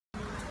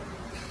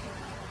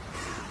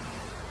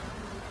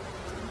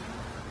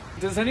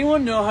Does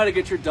anyone know how to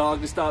get your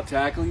dog to stop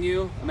tackling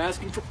you? I'm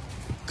asking for...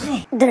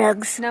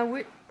 Drugs.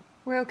 No,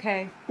 we're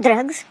okay.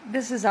 Drugs.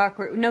 This is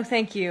awkward. No,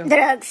 thank you.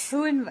 Drugs.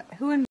 I'm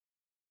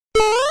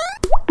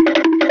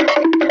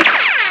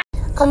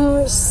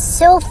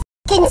so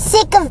fucking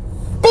sick of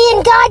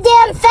being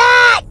goddamn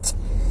fat!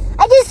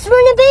 I just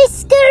wanna be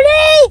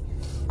skinny!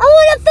 I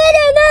wanna fit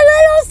in my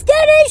little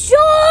skinny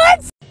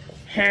shorts!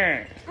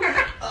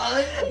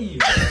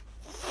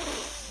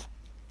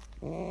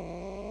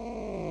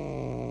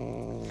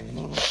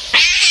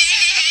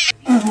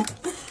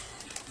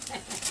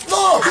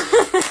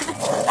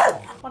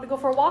 Want to go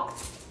for a walk?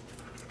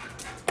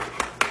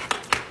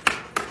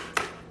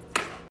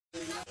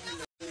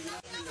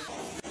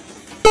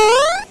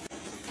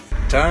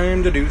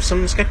 Time to do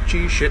some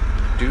sketchy shit.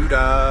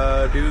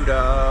 Doo-dah,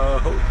 doo-dah.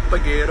 Hope I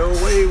get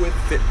away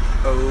with it.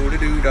 Oh, da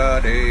doo-dah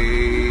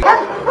day.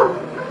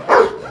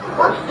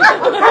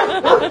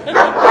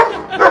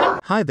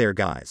 Hi there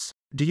guys.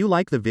 Do you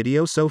like the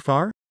video so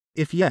far?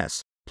 If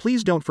yes,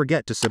 please don't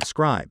forget to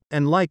subscribe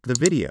and like the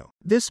video.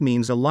 This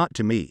means a lot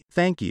to me.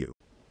 Thank you.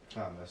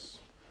 Thomas.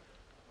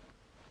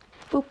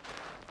 Boop.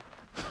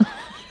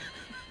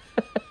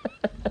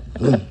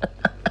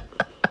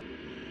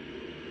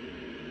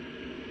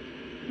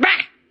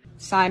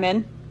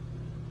 Simon.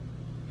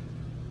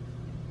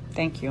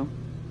 Thank you.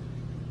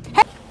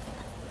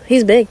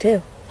 He's big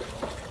too.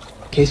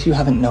 In case you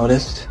haven't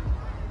noticed,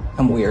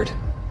 I'm weird.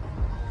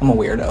 I'm a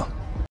weirdo.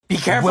 Be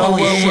careful.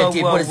 Whoa,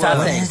 dude, what is that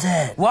thing? What is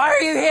it? Why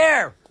are you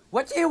here?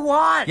 What do you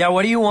want? Yeah,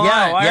 what do you want?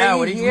 Yeah,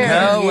 what are you here?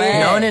 No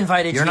way. No one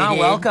invited you. You're not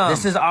welcome.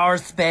 This is our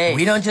space.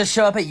 We don't just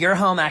show up at your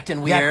home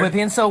acting weird. Yeah, quit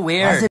being so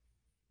weird.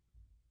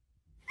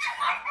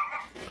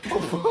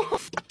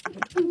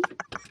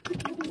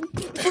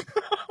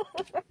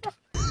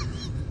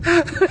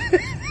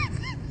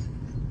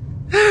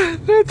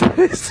 That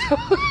is so...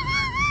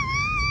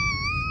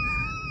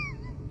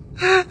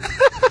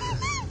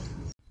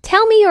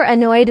 Tell me you're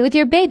annoyed with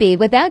your baby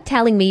without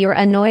telling me you're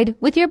annoyed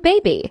with your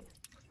baby.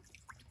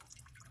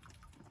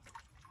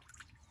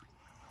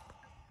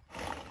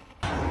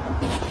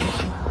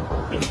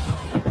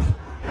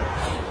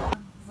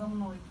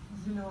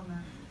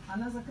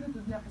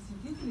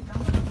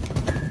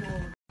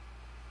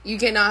 You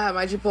cannot have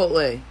my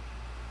Chipotle.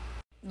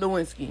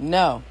 Lewinsky,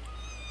 no.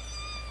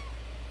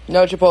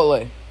 No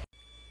Chipotle.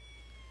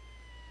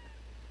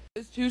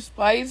 It's too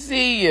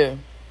spicy.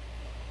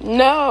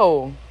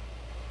 No.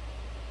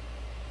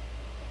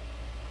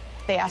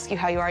 They ask you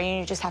how you are, and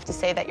you just have to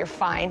say that you're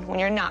fine when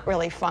you're not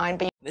really fine.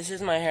 But This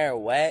is my hair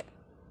wet.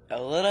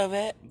 A little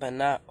bit, but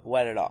not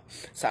wet at all.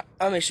 So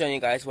I'm going to show you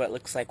guys what it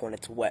looks like when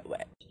it's wet.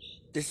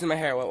 This is my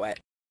hair wet.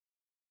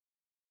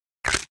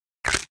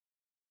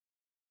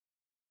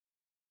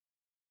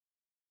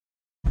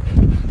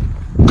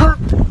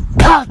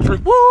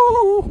 Patrick!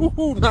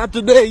 Woo! Not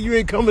today. You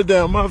ain't coming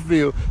down my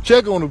field.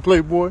 Check on the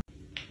Playboy.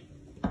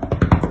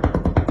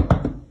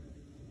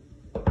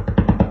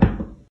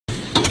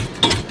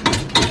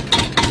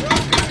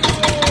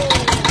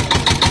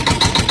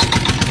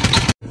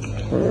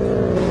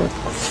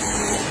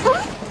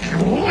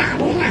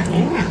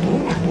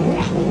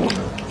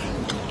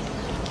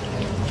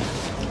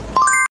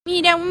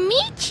 Mira un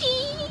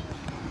Michi.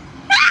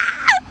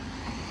 ¡Ah!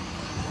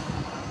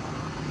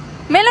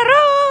 ¡Me lo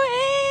robé!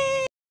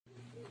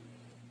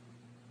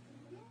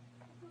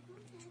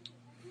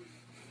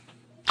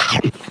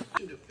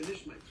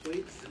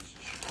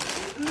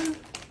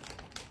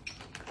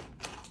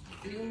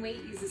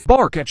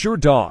 Bark at your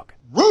dog.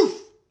 Roof!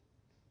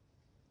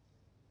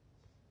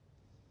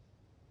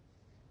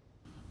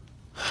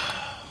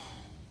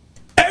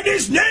 And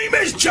his name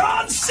is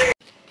John C.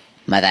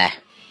 Mother.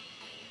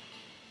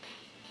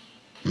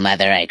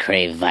 Mother, I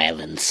crave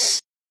violence.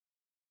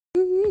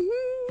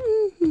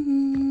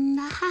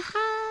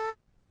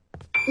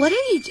 What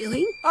are you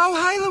doing? Oh,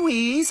 hi,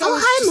 Louise. Oh,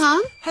 hi,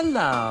 Mom.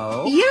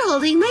 Hello. You're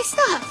holding my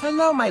stuff.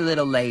 Hello, my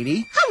little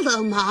lady.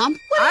 Hello, Mom.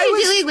 What are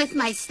you doing with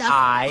my stuff?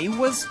 I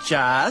was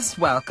just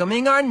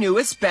welcoming our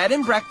newest bed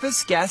and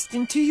breakfast guest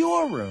into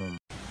your room.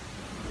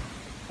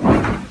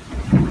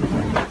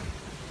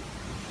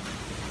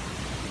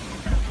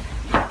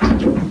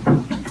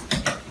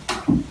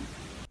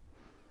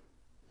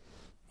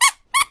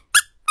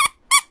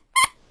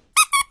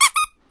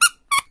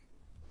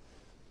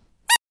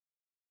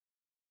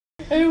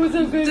 Hey, what's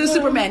up, guys? Do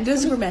Superman. Do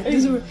Superman.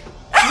 Do Superman.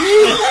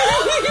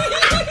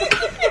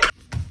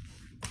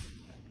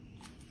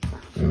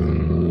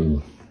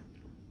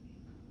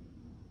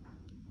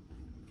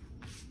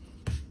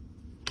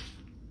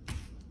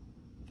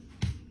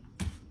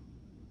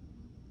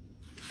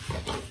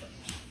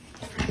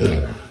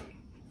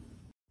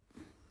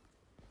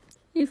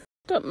 You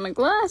f***ed up my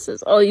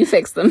glasses. Oh, you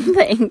fixed them.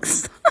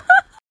 Thanks.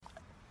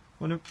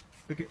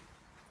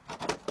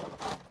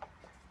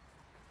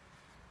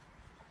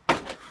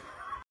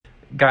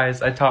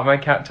 Guys, I taught my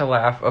cat to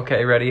laugh.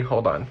 Okay, ready?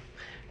 Hold on.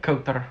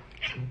 Kotar.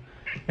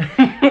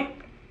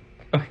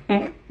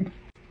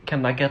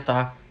 Can I get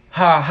the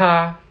ha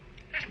ha?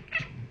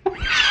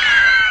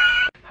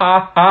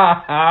 Ha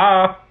ha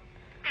ha.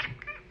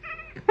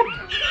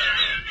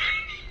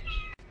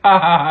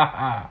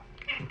 Are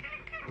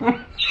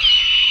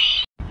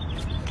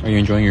you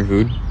enjoying your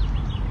food?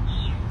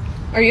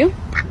 Are you?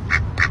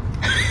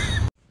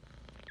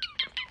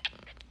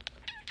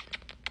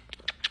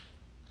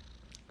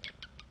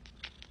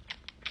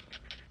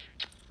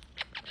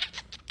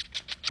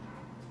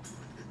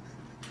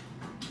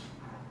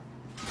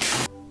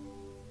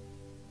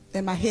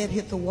 Then my head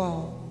hit the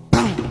wall.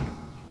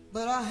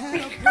 But I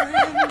had a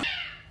friend.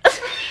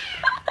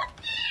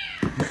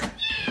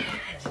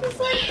 She's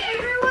like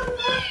everyone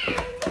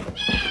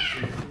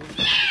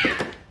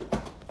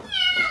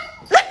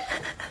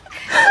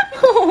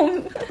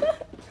Oh.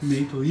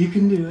 Maple, you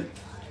can do it.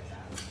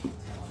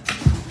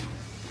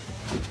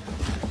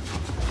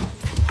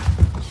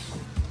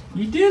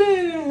 You did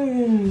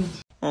it!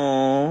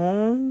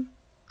 Aww,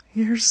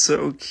 you're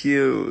so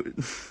cute.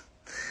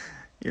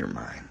 You're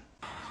mine.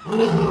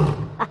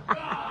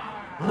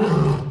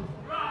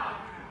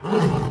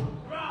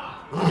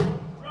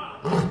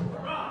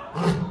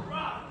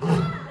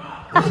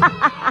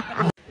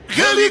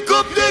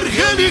 Helicopter,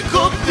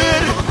 helicopter!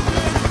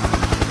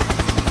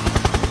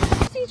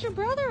 It's your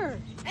brother.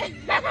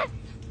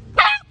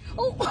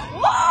 Oh,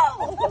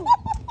 whoa!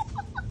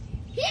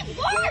 He's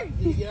born!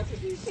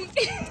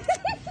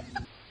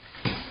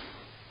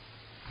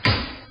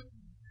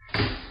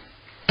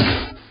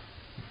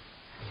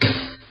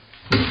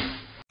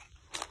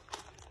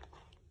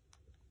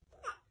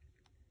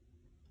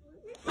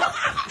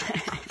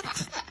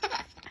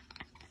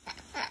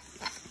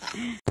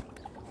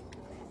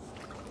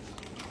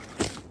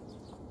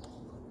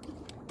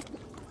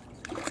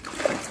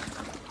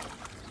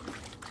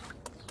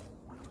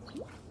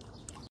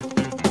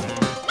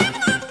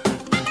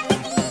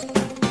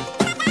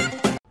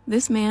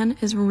 This man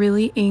is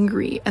really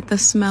angry at the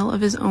smell of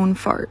his own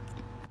fart.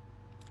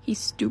 He's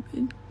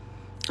stupid.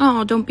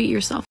 Oh, don't beat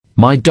yourself.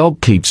 My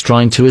dog keeps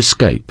trying to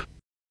escape.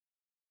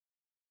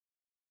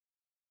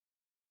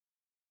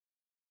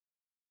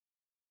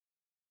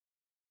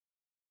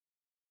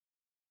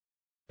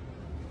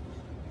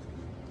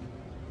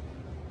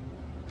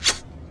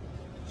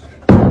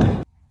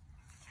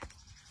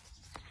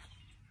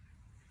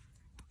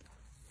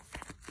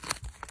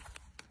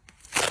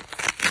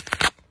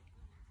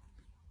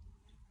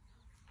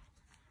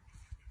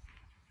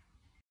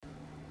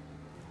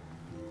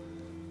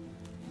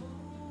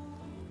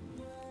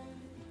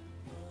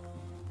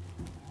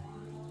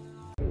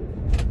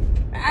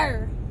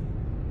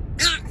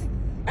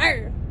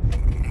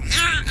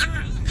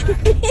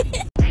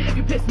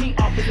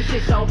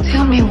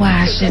 Tell me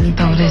why I shouldn't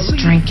throw this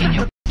drink in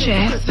your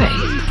ass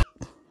face.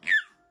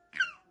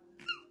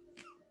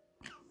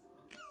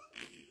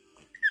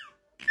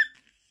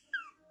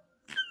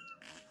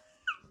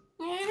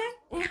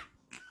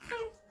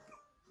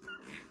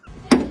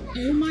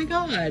 Oh my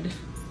god.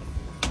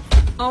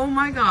 Oh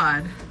my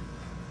god.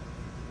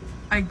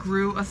 I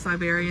grew a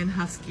Siberian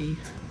Husky.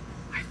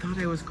 I thought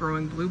I was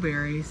growing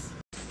blueberries.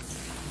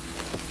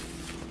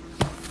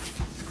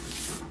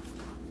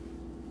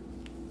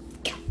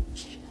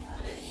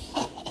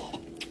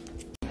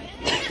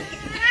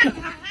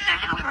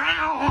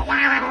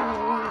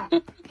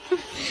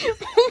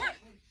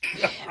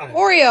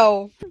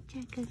 Oreo.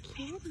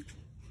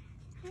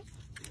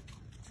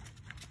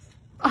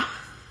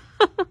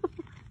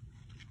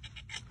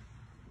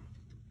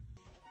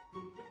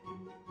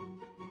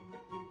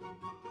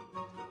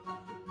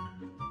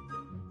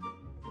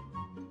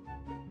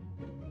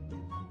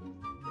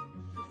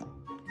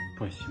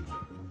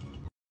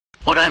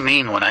 What I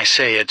mean when I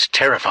say it's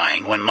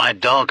terrifying when my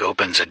dog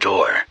opens a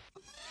door.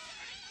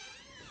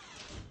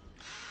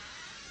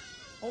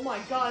 Oh my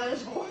god, that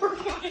is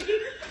horrifying.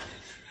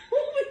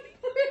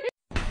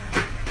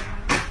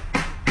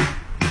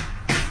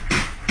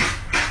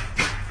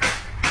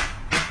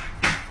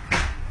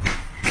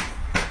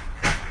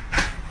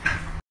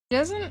 She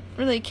doesn't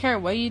really care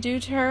what you do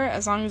to her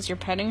as long as you're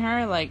petting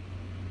her, like...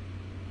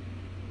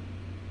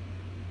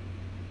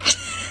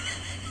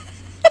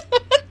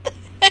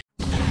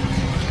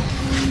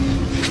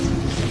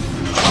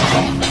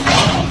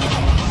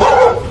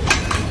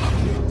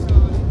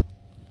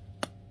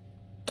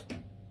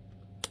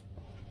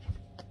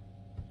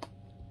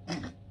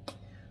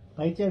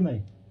 Bite cho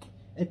mày.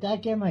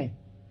 Attack cho mày.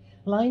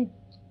 Line.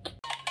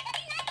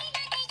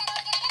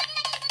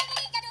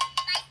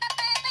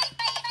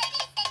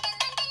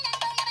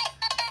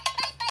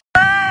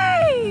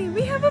 Hey!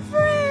 We have a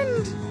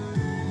friend!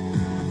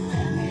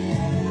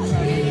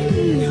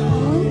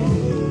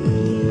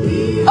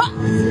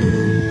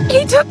 Oh!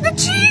 He took the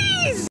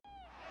cheese!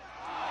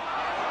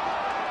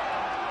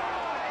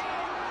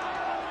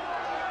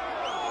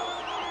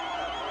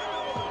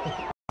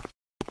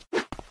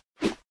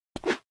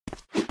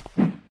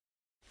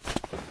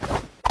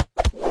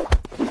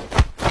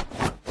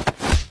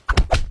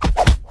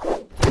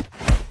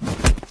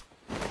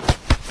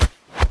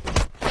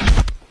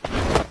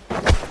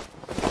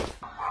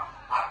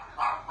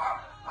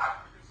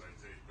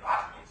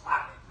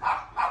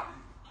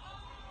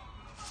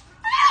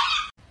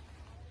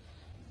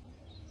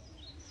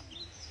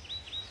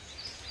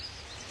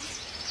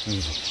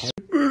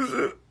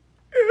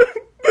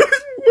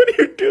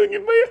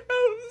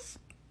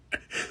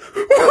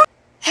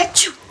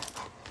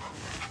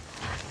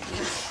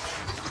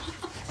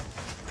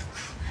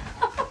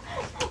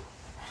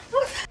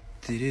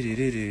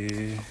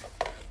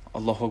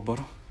 Allahu Akbar.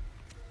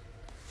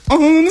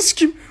 Ananı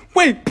sikeyim.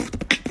 Wait.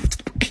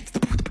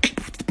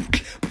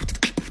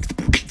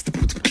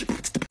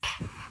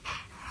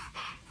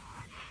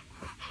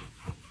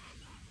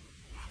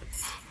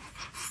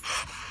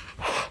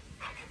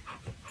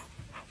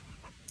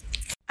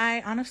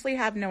 I honestly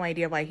have no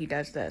idea why he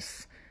does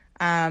this.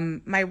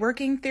 My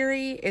working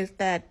theory is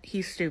that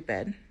he's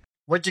stupid.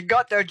 What you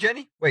got there,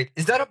 Jenny? Wait,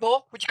 is that a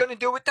ball? What you gonna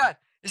do with that?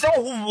 Is that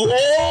a whoa?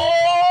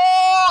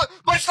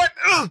 Much like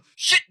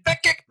shit,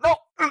 back kick. No,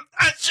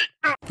 shit.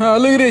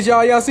 Look at this,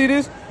 y'all. Y'all see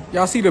this?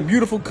 Y'all see the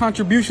beautiful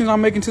contributions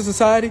I'm making to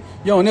society?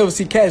 Y'all never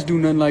see cats do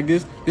nothing like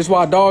this. This is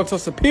why dogs are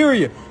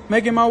superior.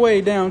 Making my way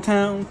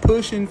downtown,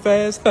 pushing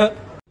fast.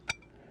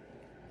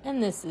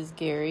 And this is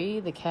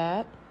Gary, the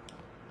cat.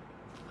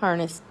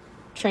 Harness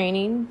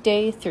training,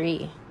 day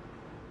 3.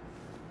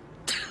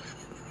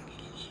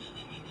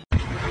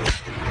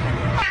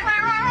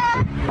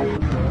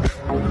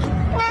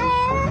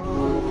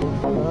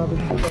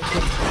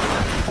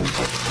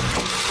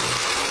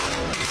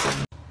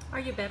 Are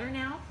you better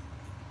now?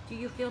 Do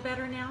you feel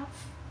better now?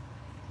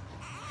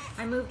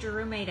 I moved your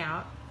roommate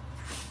out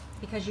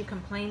because you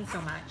complained so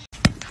much.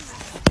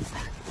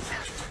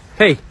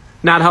 Hey,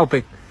 not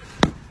helping.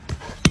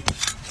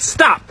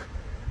 Stop!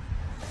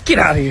 Get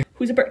out of here.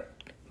 Who's a bird?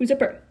 Who's a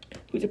bird?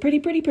 Who's a pretty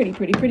bird?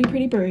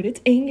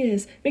 It's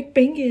Angus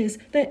McBangus,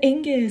 the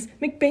Angus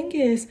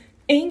McBangus,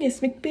 Angus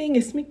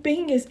McBangus,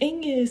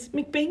 Angus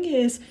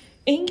McBangus,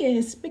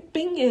 Angus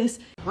McBangus.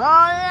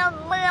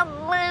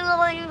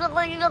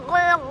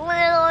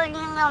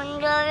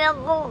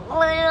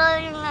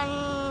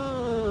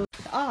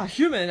 Ah,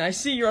 human, I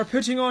see you are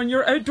putting on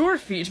your outdoor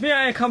feet. May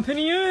I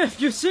accompany you?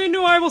 If you say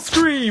no, I will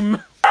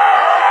scream.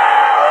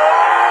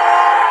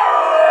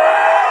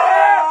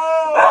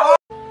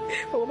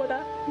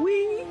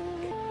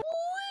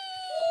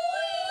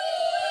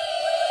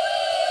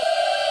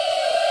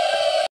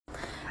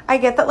 I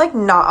get that like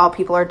not all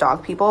people are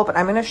dog people, but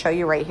I'm going to show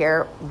you right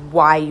here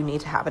why you need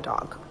to have a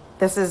dog.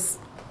 This is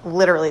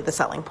literally the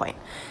selling point.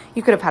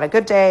 You could have had a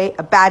good day,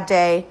 a bad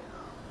day.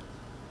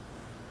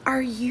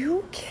 Are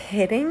you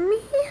kidding me?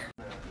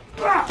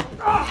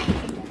 Parkour!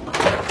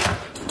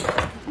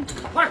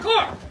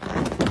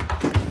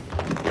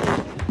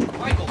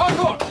 Michael,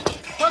 parkour!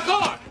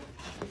 Parkour!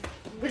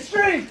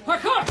 Extreme!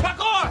 Parkour!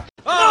 Parkour!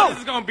 Oh, this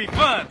is gonna be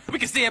fun. We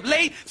can stay up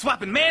late,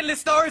 swapping manly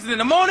stories, and in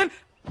the morning,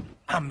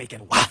 I'm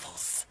making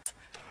waffles.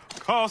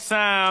 'Cause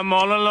I'm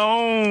all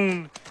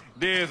alone.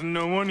 There's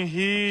no one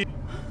here.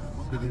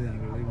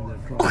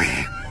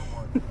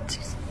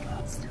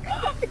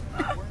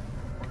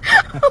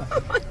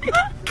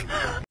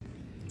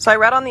 So I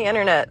read on the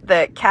internet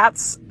that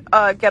cats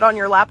get on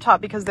your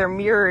laptop because they're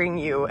mirroring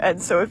you,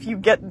 and so if you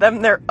get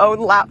them their own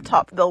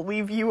laptop, they'll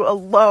leave you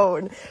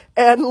alone.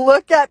 And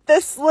look at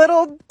this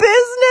little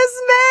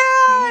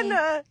businessman!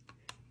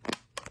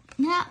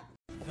 No.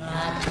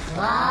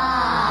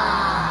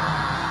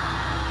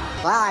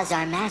 Claw is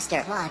our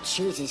master. Claw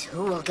chooses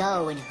who will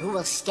go and who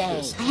will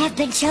stay. I have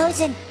been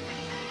chosen.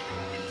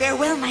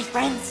 Farewell, my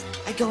friends.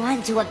 I go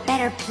on to a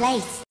better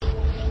place.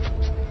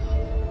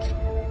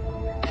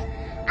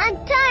 I'm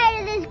tired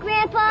of this,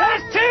 Grandpa.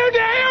 That's too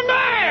damn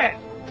bad!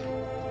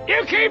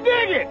 You keep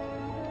digging!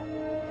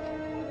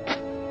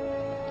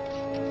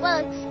 Well,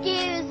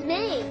 excuse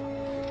me.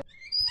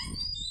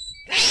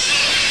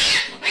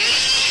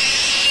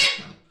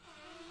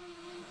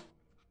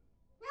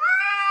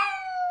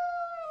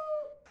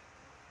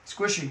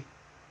 Squishy,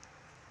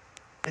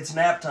 it's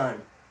nap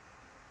time.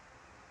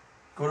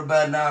 Go to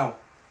bed now.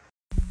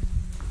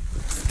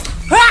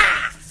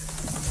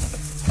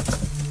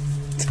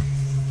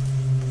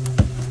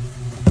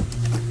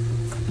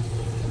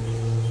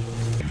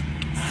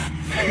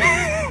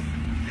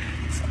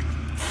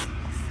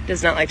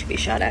 Does not like to be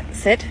shot at.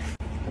 Sit.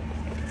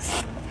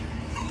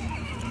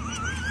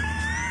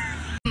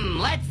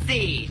 Let's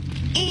see.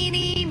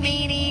 Eeny,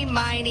 meeny,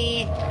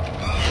 miny.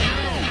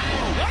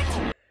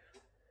 What?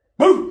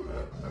 Move!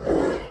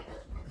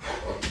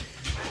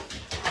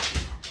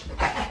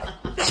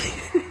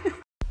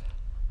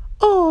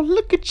 Oh,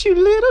 look at you,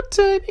 little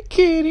tiny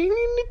kitty.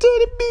 Little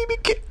tiny baby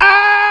kitty.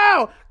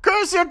 Ow!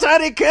 Curse your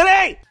tiny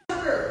kitty!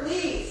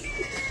 Please.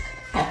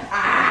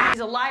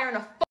 He's a liar and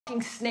a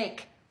fucking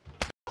snake.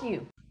 Fuck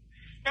you.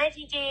 Hi,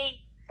 TJ.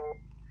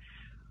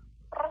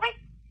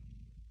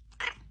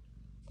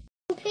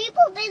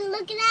 People been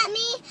looking at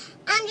me.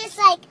 I'm just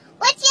like,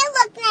 what you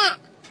looking at,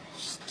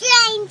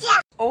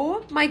 stranger?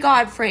 Oh my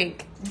God,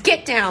 Frank.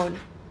 Get down.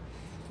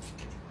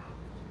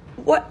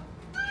 What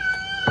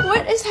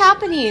is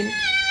happening?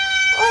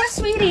 Oh,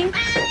 sweetie.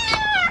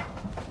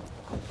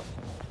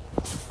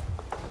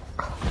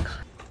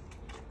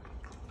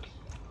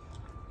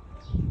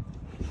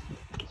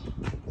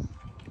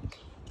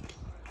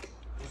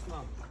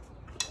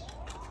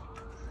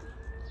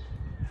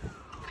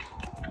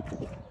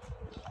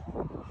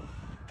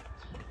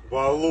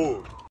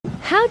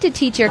 How to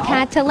teach your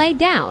cat to lay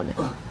down.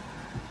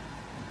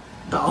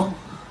 No.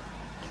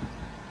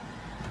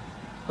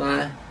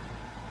 What?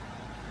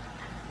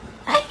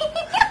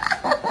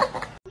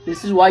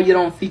 This is why you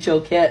don't feed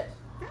your cat.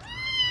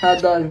 How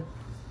done?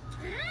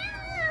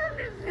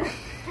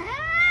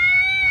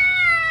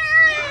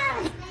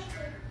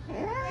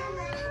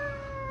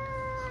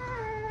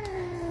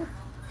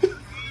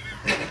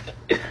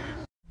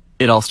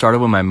 It all started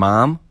when my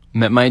mom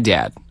met my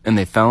dad, and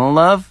they fell in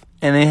love,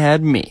 and they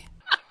had me.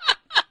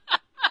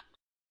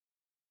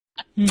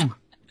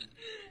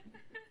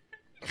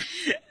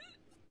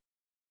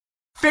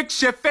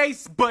 Fix your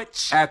face,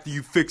 butch. After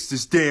you fix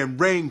this damn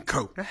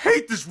raincoat. I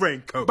hate this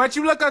raincoat. But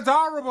you look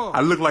adorable.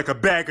 I look like a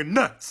bag of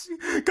nuts.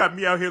 Got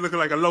me out here looking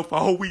like a loaf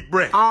of whole wheat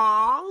bread.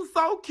 Aw,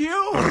 so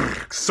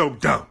cute. So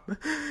dumb.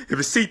 If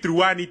it's see-through,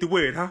 why I need to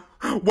wear it, huh?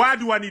 Why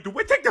do I need to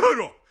wear it? Take the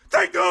hood off.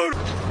 Take the hood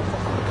off.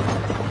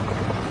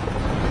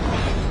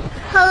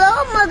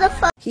 Hello,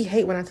 motherfucker. He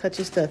hate when I touch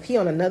his stuff. He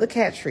on another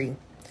cat tree.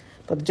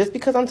 But just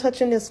because I'm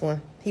touching this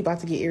one, he about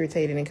to get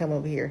irritated and come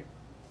over here.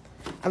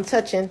 I'm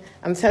touching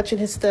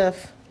his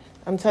stuff.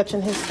 I'm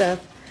touching.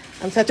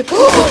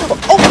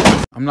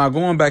 Oh! I'm not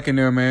going back in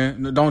there,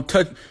 man. Don't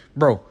touch,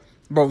 bro,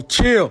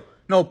 chill.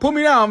 No, put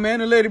me down, man.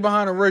 The lady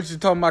behind the register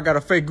talking about I got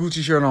a fake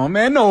Gucci shirt on,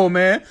 man. No,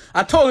 man.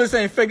 I told her this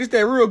ain't fake. This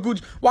that real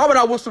Gucci. Why would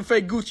I want some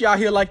fake Gucci out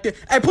here like that?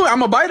 Hey,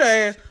 I'ma bite her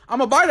ass.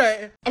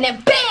 And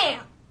then BAM!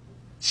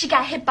 She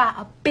got hit by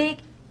a big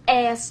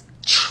ass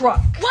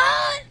truck.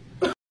 What?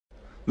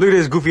 Look at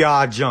this goofy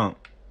odd jump.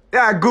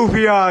 Yeah,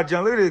 goofy odd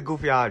jump. Look at this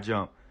goofy odd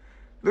jump.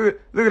 Look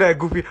at that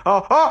goofy.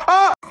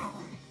 Oh.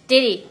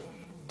 Diddy,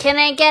 can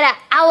I get a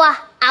awa?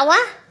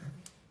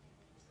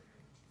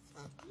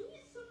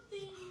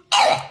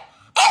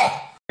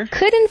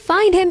 Couldn't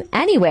find him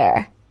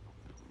anywhere.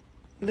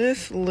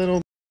 This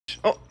little.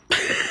 Oh.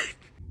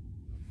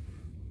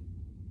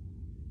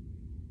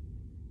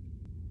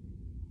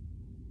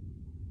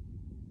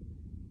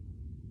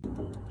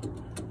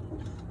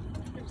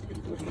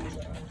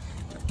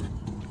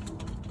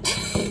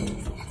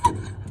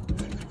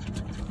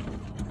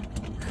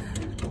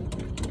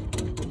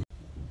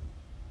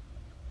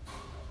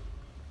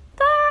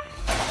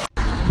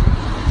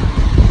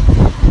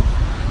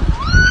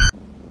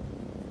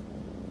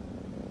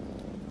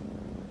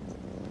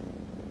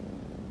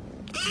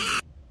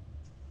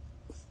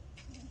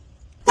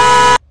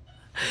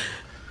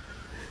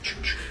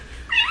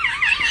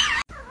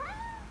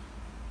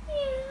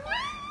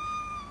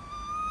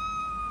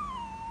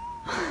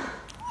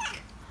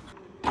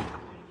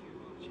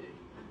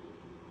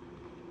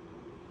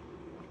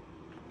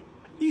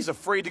 He's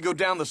afraid to go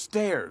down the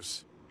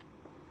stairs.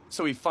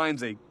 So he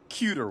finds a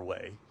cuter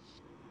way.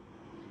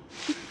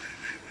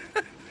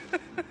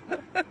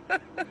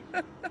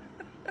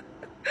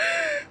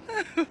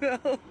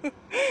 No.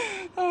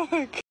 Oh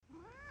my God.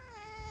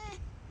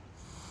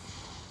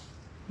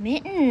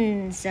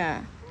 Mittens,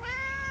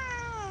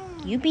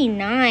 you be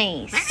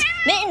nice.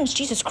 Mittens,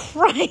 Jesus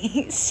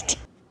Christ.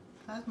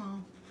 How's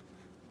Mom?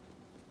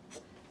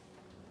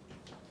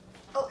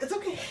 Oh, it's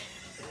okay.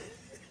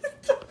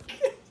 It's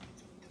okay.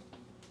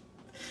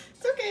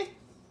 It's okay.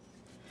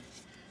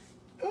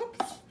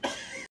 Oops.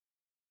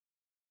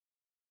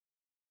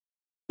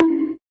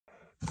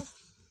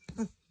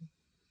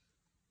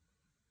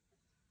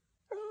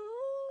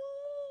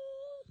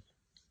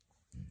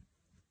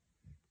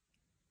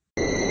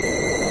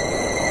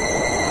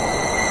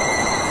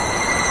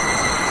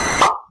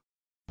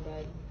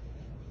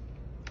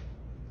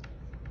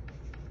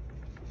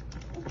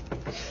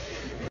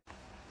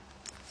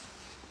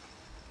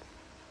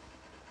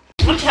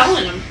 I'm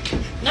telling him.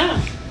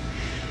 No.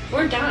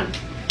 We're done.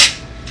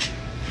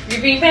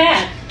 You're being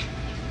bad.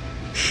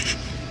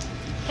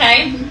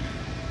 Okay?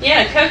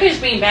 Yeah, Coco's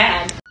being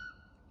bad.